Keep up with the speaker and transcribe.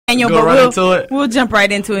Daniel, go right into it. We'll jump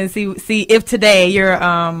right into it and see if today you're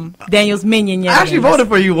Daniel's minion. I actually voted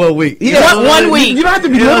for you 1 week. Yeah, one week. You don't have to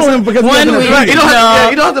belittle him because 1 week. You don't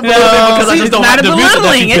have to belittle him because I just don't like the music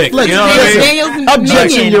that you pick. Daniel's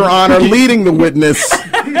objection, minion. Your Honor, leading the witness.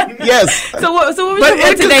 Yes. So what was your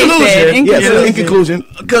vote today said? In conclusion,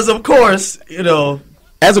 because of course, as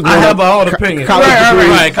a I have my own opinion.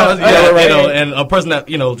 Right. And a person that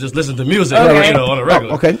just listens to music, on a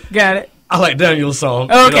regular. Okay, got it. I like Daniel's song.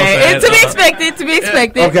 Okay, to be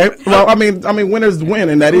expected. Okay, well, I mean, winners win,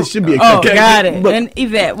 and that should be expected. Oh, got it. Look. And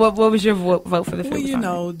Yvette, what was your vote for the film?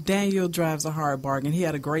 Well, Daniel drives a hard bargain. He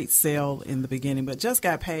had a great sale in the beginning, but just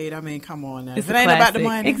got paid. I mean, come on now. It's if it ain't about the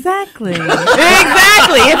money. Exactly. If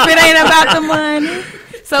it ain't about the money.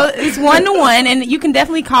 So it's 1-1, and you can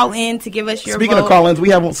definitely call in to give us your Speaking vote. of call-ins,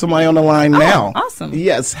 we have somebody on the line now. Awesome.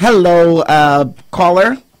 Yes. Hello,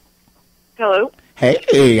 caller. Hello.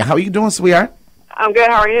 Hey, how are you doing, sweetheart? I'm good.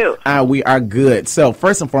 How are you? We are good. So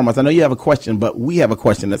first and foremost, I know you have a question, but we have a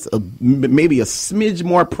question that's maybe a smidge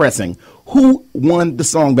more pressing. Who won the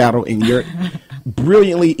song battle in your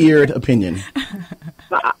brilliantly eared opinion?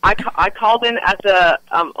 I called in as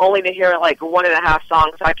only to hear like 1.5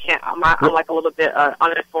 songs. So I can't. I'm like a little bit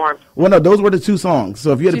uninformed. Well, no, those were the 2 songs.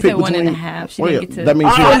 So if you had to pick between 1.5, she didn't get to. That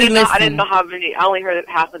means I didn't know how many. I only heard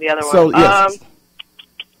half of the other one. So yes.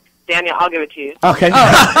 Daniel, I'll give it to you. Okay.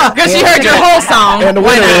 Because she heard your whole song. And the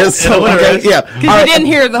winner is. So, okay, yeah. Because you didn't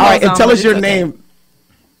hear the whole song. And tell us your name.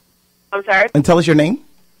 I'm sorry? And tell us your name.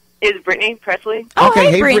 Is Brittany Presley. Oh,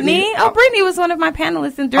 okay, hey, Brittany. Oh, Brittany was one of my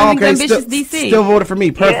panelists during the Ambitious DC. Still voted for me.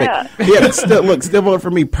 Perfect. Yeah, still voted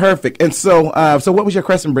for me. Perfect. And so what was your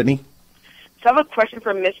question, Brittany? So I have a question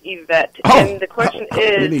for Miss Yvette. And the question is...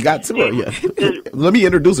 Brittany got to her, yeah. Let me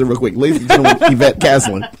introduce her real quick. Ladies and gentlemen, Yvette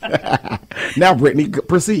Caslin. Now, Brittany,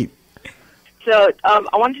 proceed. So I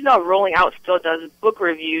wanted to know if Rolling Out still does book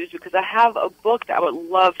reviews, because I have a book that I would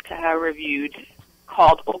love to have reviewed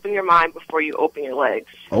called "Open Your Mind Before You Open Your Legs."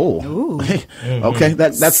 Oh, okay.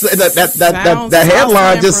 That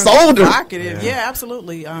headline just sold her. Yeah,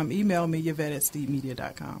 absolutely. Email me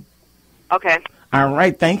Yvette@steedmedia.com. Okay. All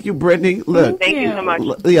right. Thank you, Brittany. Look, thank you so much.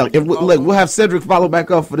 Yeah, we'll have Cedric follow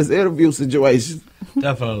back up for this interview situation.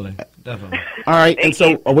 Definitely. All right. And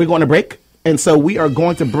so, are we going to break? And so we are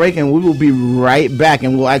going to break, and we will be right back,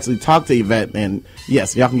 and we'll actually talk to Yvette. And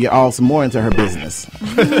yes, y'all can get some more into her business.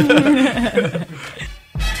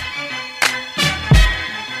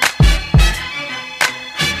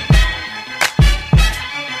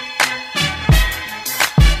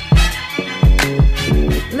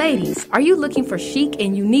 Ladies, are you looking for chic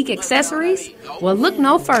and unique accessories? Well, look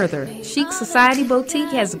no further. Chic Society Boutique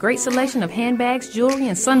has a great selection of handbags, jewelry,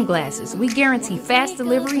 and sunglasses. We guarantee fast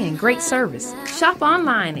delivery and great service. Shop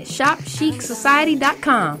online at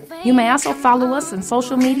shopchicsociety.com. You may also follow us on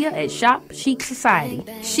social media at Shop Chic Society.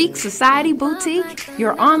 Chic Society Boutique,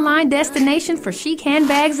 your online destination for chic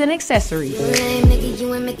handbags and accessories.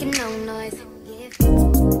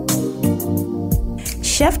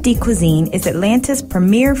 Chef de Cuisine is Atlanta's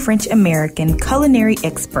premier French-American culinary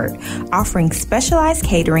expert, offering specialized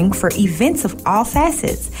catering for events of all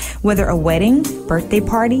facets. Whether a wedding, birthday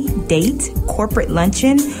party, date, corporate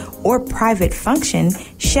luncheon, or private function,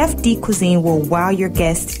 Chef de Cuisine will wow your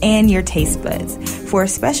guests and your taste buds. For a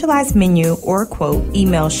specialized menu or quote,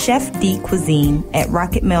 email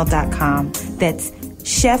chefdecuisine@rocketmail.com. That's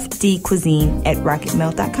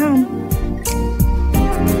chefdecuisine@rocketmail.com.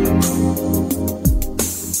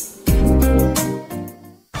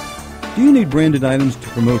 Do you need branded items to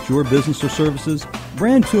promote your business or services?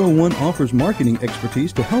 Brand 201 offers marketing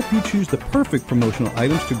expertise to help you choose the perfect promotional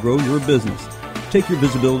items to grow your business. Take your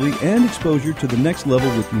visibility and exposure to the next level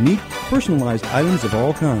with unique, personalized items of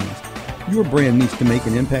all kinds. Your brand needs to make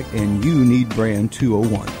an impact, and you need Brand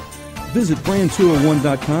 201. Visit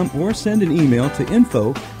brand201.com or send an email to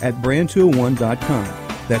info@brand201.com.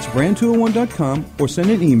 That's brand201.com, or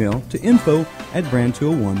send an email to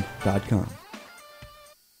info@brand201.com.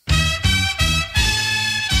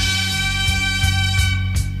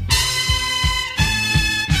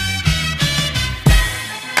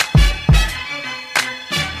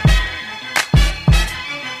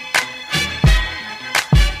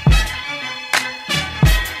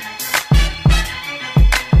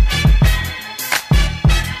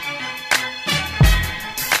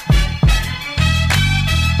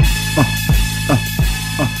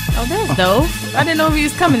 Dove. I didn't know if he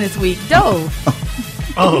was coming this week. Dove.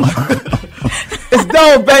 It's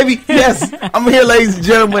Dove, baby. Yes, I'm here, ladies and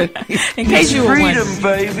gentlemen. In case you were freedom,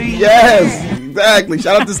 baby. Yes. Exactly.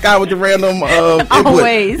 Shout out to Scott with the random input.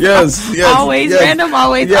 Always. Yes. Always random,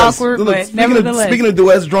 always awkward, but nevertheless. Speaking of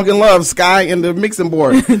duets, Drunken Love, Sky and the mixing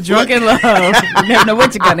board. Drunken Love. You never know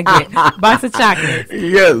what you're going to get. Box of chocolates.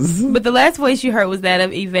 Yes. But the last voice you heard was that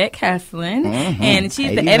of Yvette Caslin, and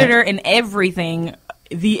she's the editor and everything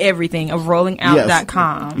of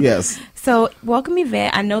rollingout.com. Yes. So, welcome,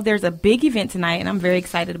 Yvette. I know there's a big event tonight, and I'm very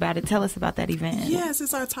excited about it. Tell us about that event. Yes,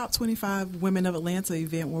 it's our Top 25 Women of Atlanta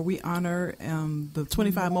event where we honor the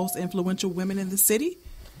 25 most influential women in the city,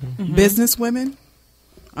 business women,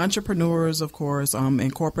 entrepreneurs, of course,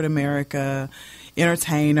 in corporate America,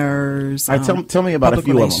 entertainers. All right, tell me about a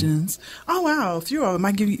few relations. Of them. Oh, wow. A few of them. I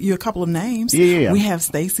might give you a couple of names. Yeah. We have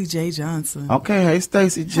Stacey J. Johnson. Okay. Hey,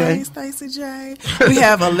 Stacey J. Hey, Stacey J. We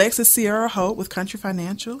have Alexis Sierra Hope with Country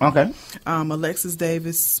Financial. Okay. Alexis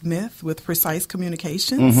Davis Smith with Precise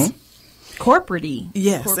Communications. Corporate-y.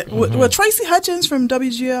 Yes. Well, Tracy Hutchins from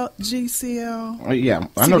WGCL. Yeah.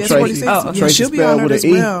 I know Tracy. Tracy she'll be honored as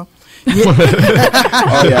well. Yeah.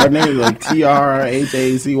 Oh yeah, her name is like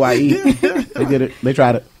TRHACYE. They did it. They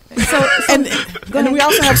tried it. So and we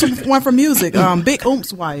also have one for music. Big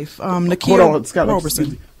Oomp's wife, Nakia Hold on, Scott,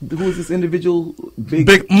 Roberson. Who is this individual? Big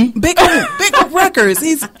Oomp. Big Oomp Records.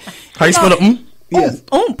 He's how you spell it? Yes.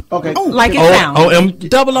 Oomp. Okay. Like it sounds. OOMP.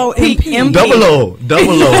 Double O. Yeah,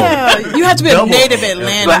 you have to be a native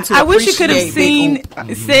Atlantan. But I wish you could have seen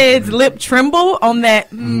Sid's lip tremble on that.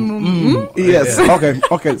 Yes.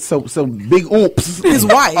 Okay. So Big Oomps. His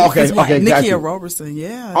wife. Okay. Nakia Roberson.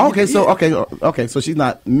 Yeah. Okay. So she's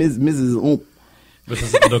not Mrs. Oomp. This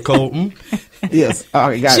is Nicole Oomp. Yes.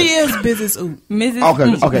 Okay. Got she it. is Mrs. Oomp.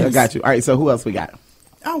 Mrs. Okay. I got you. All right. So who else we got?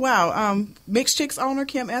 Oh, wow. Mixed Chicks owner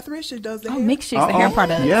Kim Etheridge. She does the hair. Mixed Chicks, the hair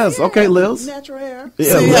product. Yes. Okay, Liz. Natural hair.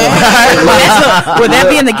 Yeah. Would that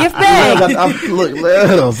be in the gift bag? Look,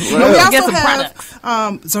 Liz. We also have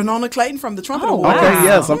Zernona Clayton from the Trumpet Award. Okay,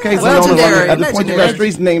 yes. Okay. Legendary. At the point you got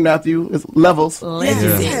streets named after you. It's Levels.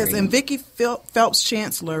 Yes. And Vicki Phelps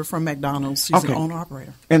Chancellor from McDonald's. She's an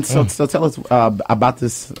owner-operator. And so tell us about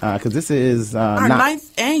this, because this is our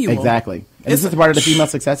 9th annual. Exactly. And is this a part of the Female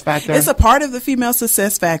Success Factor? It's a part of the Female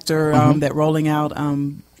Success Factor that Rolling Out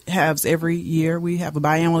has every year. We have a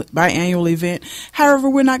biannual event. However,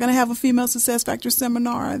 we're not going to have a Female Success Factor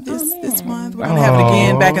seminar this month. We're going to have it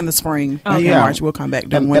again back in the spring. In March, we'll come back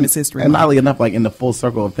during Women's History And Month. oddly enough, like in the full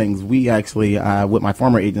circle of things, we actually, with my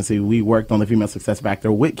former agency, we worked on the Female Success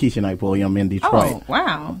Factor with Keshia Knight Pulliam in Detroit. Oh,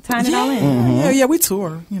 wow. Tying it all in. Yeah, we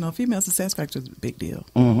tour. Female Success Factor is a big deal.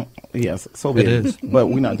 Yes, so big. It is. But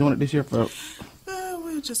we're not doing it this year for...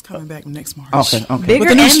 We're just coming back next March. Okay. Bigger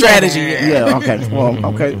with a new and strategy. better. Yeah, okay. Well,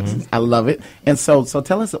 okay. I love it. And so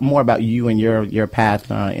tell us more about you and your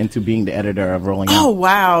path into being the editor of Rolling Out. Oh,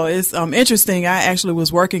 wow. It's interesting. I actually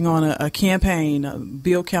was working on a campaign,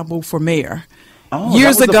 Bill Campbell for mayor. Oh,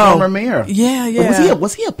 years that was ago. The former mayor. Yeah. But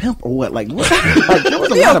was he a pimp or what? Like there was a Bill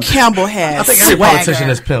lot of Campbell has I think every politician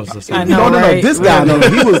is pimps. I know, No. right? This guy, no.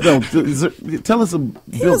 He was tell us.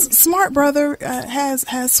 He was a smart brother, has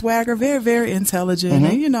swagger, very, very intelligent, and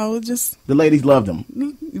just the ladies loved him.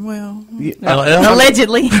 well,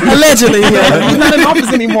 Allegedly. yeah. He's not in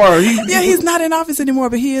office anymore. He's not in office anymore,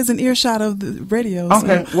 but he is in earshot of the radio.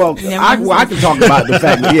 Okay, well, I can talk about the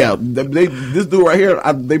fact that this dude right here,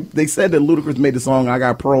 they said that Ludacris made the song "I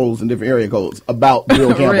Got Pros" in different area codes about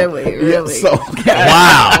Bill Campbell. Really? Yeah, so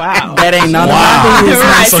Wow. That ain't none of my business.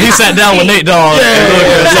 Right. So he sat down with Nate Dogg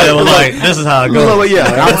and was like, "This is how it goes." Well, yeah,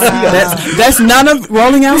 That's none of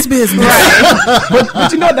Rolling Out's business. but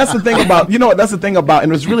that's the thing about,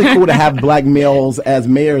 and it's really cool to have black males as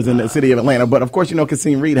mayors in the city of Atlanta. But of course,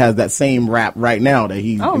 Kasim Reed has that same rap right now that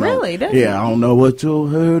he. Oh, really? Does he? I don't know what you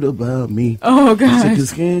heard about me. Oh, gosh. You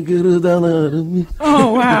just can't get a dollar out of me.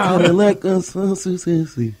 Oh, wow. Like a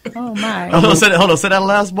sissy. Oh, my. Hold on, say that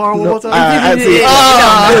last bar one more time.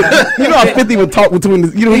 How 50 would talk between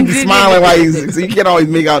the, he'd be smiling while so you can't always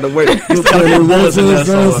make out the way.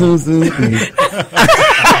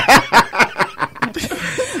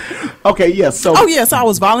 Okay, yes. So so I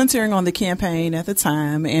was volunteering on the campaign at the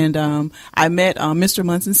time, and I met Mr.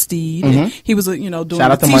 Munson Steed. He was doing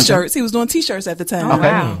T-shirts. He was doing T-shirts at the time. Oh,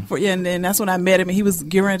 wow. And then that's when I met him, and he was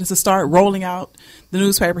getting ready to start rolling out the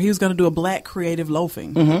newspaper. He was going to do a Black creative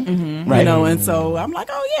loafing. Right. And so I'm like,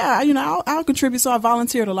 I'll contribute. So I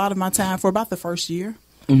volunteered a lot of my time for about the first year.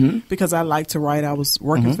 Because I like to write. I was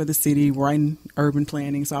working for the city, writing urban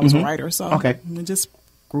planning, so I was a writer. So it just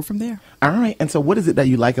grew from there. All right. And so what is it that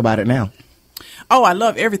you like about it now? Oh, I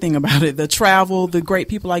love everything about it. The travel, the great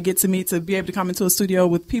people I get to meet, to be able to come into a studio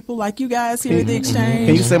with people like you guys here at the Exchange.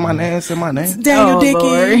 Can you say my name? Say my name. Daniel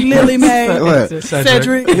Dickey, Lily Mae,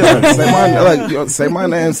 Cedric. Say my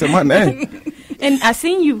name. Say my name. And I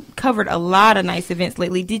seen you covered a lot of nice events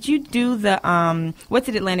lately. Did you do the what's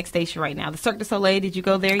at Atlantic Station right now? The Cirque du Soleil. Did you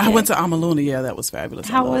go there yet? I went to Amaluna. Yeah, that was fabulous.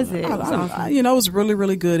 How was it? It was awesome. You know, it was really,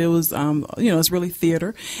 really good. It was, you know, it's really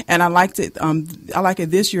theater, and I liked it. I like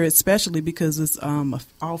it this year especially because it's an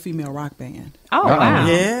all-female rock band. Oh wow!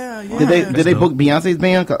 Yeah. Did they book Beyonce's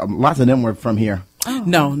band? 'Cause lots of them were from here. Oh.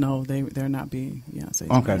 No, they're not being Beyonce's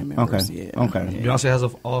band members. Okay. Beyonce has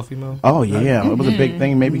an all-female? Oh, yeah. It was a big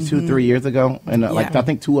thing maybe 2-3 years ago. And like I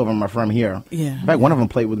think 2 of them are from here. Yeah. In fact, one of them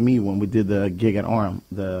played with me when we did the gig at Arm,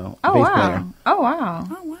 the bass player. Oh, wow.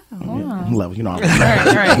 Yeah. Love, you know.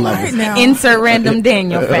 Right now. Insert random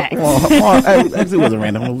Daniel facts. Well, actually, it wasn't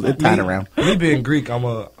random. It tied around. Me being Greek, I'm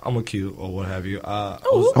a cute or what have you.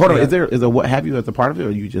 Hold on. Is there what have you as a part of it,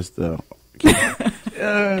 or you just we'll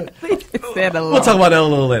talk about that a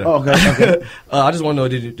little later. Oh, okay. I just want to know,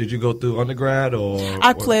 did you go through undergrad or?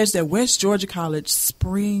 I pledged at West Georgia College,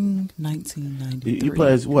 spring 1993. You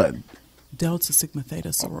pledged what? Delta Sigma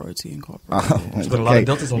Theta Sorority Incorporated. There's been a lot of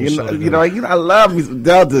Deltas on the show. You know, I love me some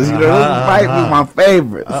Deltas. You know, those might be my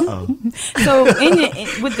favorites. So,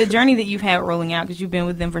 with the journey that you've had rolling out, because you've been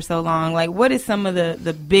with them for so long, like, what is some of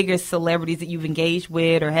the biggest celebrities that you've engaged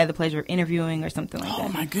with or had the pleasure of interviewing or something like that? Oh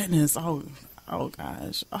my goodness! Oh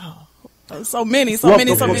gosh! So many. So all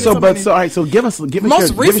right. So give us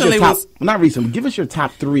most recently top, not recently. Give us your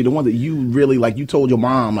top 3, the one that you really like. You told your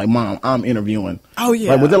mom, like, Mom, I'm interviewing. Oh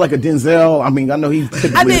yeah. Like, was there like a Denzel? I mean, I know he's.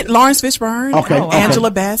 I did Lawrence Fishburne. Okay. Angela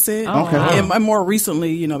Bassett. Okay. And more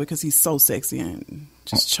recently, you know, because he's so sexy and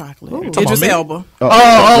just chocolate. Ooh. Idris Elba.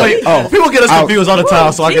 People get us confused all the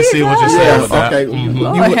time, so I can see what you're saying with that.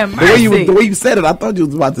 Okay. The way you said it, I thought you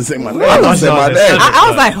was about to say my name. I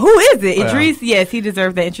was like, who is it? Idris? Yes, he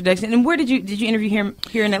deserved that introduction. And where did you interview him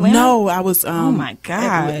here in Atlanta? No, I was. Oh my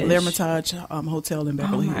God, at L'Hermitage Hotel in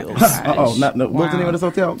Beverly Hills. What's the name of this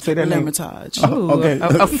hotel? Say that name. L'Hermitage. Okay,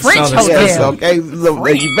 a French hotel. Yes, okay, look,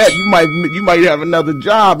 Yvette, you might have another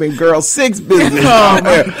job in Girl 6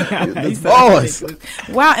 business. Boys.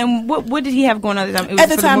 Wow, and what did he have going on at the time? At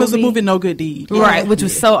the time, it was the movie No Good Deed. Right, which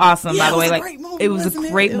was so awesome, by the way. Like, it was a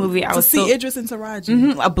great movie. I was to see Idris and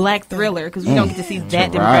Taraji. A black thriller, because we don't get to see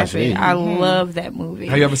that demographic. I love that movie.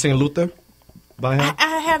 Have you ever seen Luther? By him?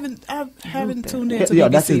 I haven't tuned in to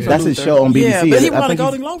that's his show on BBC. Yeah, but he won a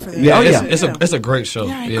Golden Globe for that. Yeah, it's a great show.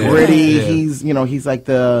 Gritty. He's like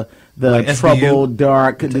the like troubled,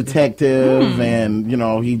 dark detective, and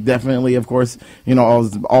he definitely, of course,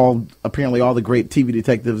 apparently all the great TV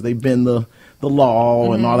detectives, they bend the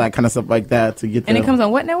law and all that kind of stuff like that to get. And it comes on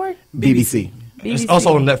what network? BBC. It's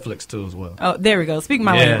also on Netflix too as well. Oh, there we go. Speak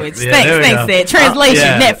my language. Thanks, Ed.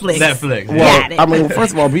 Translation, Netflix. Well, got it. I mean,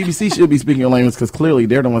 first of all, BBC should be speaking your language because clearly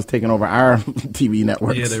they're the ones taking over our TV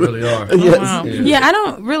networks. Yeah, they really are. Yes. Wow. Yeah, I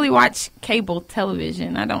don't really watch cable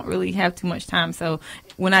television. I don't really have too much time, so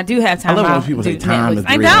when I do have time, I love when people say time is the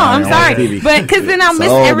I reason know. why I'm I don't sorry, watch but because then I'll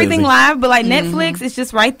miss everything busy. live. But like Netflix, it's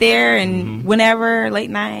just right there, and whenever, late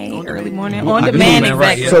night, early morning, on demand.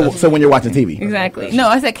 Exactly. So when you're watching TV, exactly. No,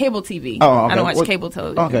 I said cable TV. Oh, okay. I don't watch cable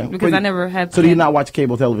television because I never have. So do you not watch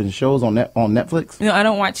cable television shows on Netflix? No, I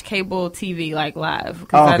don't watch cable TV like live.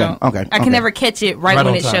 I can never catch it right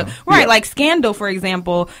when it shows. Right, like Scandal, for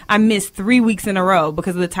example. I missed 3 weeks in a row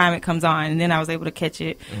because of the time it comes on, and then I was able to catch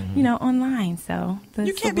it, online. So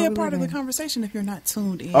you can't be a part of the conversation if you're not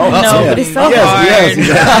tuned in. Oh, no, but it's so hard.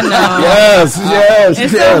 Yes.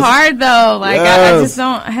 It's so hard though. Like I just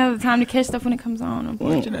don't have the time to catch stuff when it comes on.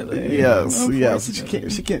 Unfortunately. Yes.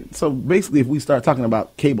 She can't. So basically, if we start talking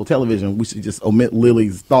about cable television, we should just omit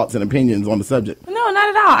Lily's thoughts and opinions on the subject. No, not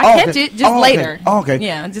at all. I catch it just later. Oh, okay.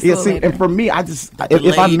 Yeah, just a little later. And for me, I just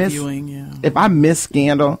if I miss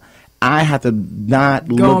Scandal, I have to not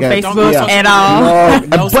look at Facebook at all.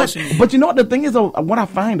 No, but you know what the thing is, though, what I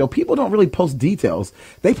find, though, people don't really post details.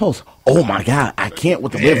 They post, oh my God, I can't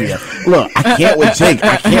with Olivia. Look, I can't with Jake.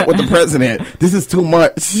 I can't with the president. This is too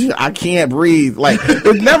much. I can't breathe. Like,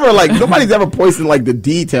 it's never like, nobody's ever posting like the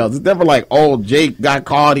details. It's never like, oh, Jake got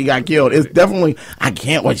caught, he got killed. It's definitely, I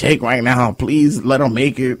can't with Jake right now. Please let him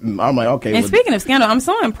make it. And I'm like, okay. And speaking of Scandal, I'm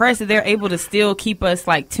so impressed that they're able to still keep us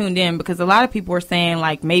like tuned in, because a lot of people were saying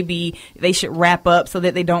like maybe they should wrap up so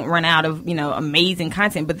that they don't run out of amazing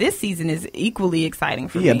content. But this season is equally exciting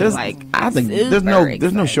for me. I think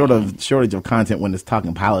there's no shortage of content when it's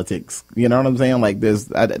talking politics. You know what I'm saying? Like there's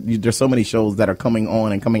so many shows that are coming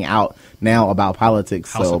on and coming out now about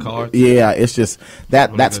politics. House of Cards. Yeah, it's just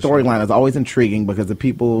that storyline is always intriguing because the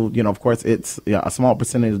people, of course, it's a small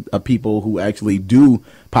percentage of people who actually do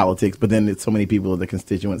politics, but then it's so many people of the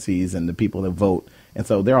constituencies and the people that vote, and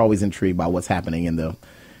so they're always intrigued by what's happening in the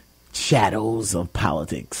shadows of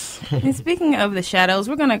politics. And speaking of the shadows,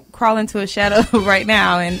 we're going to crawl into a shadow right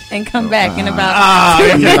now and come back in about...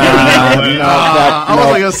 I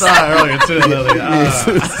was like, earlier too, Lily.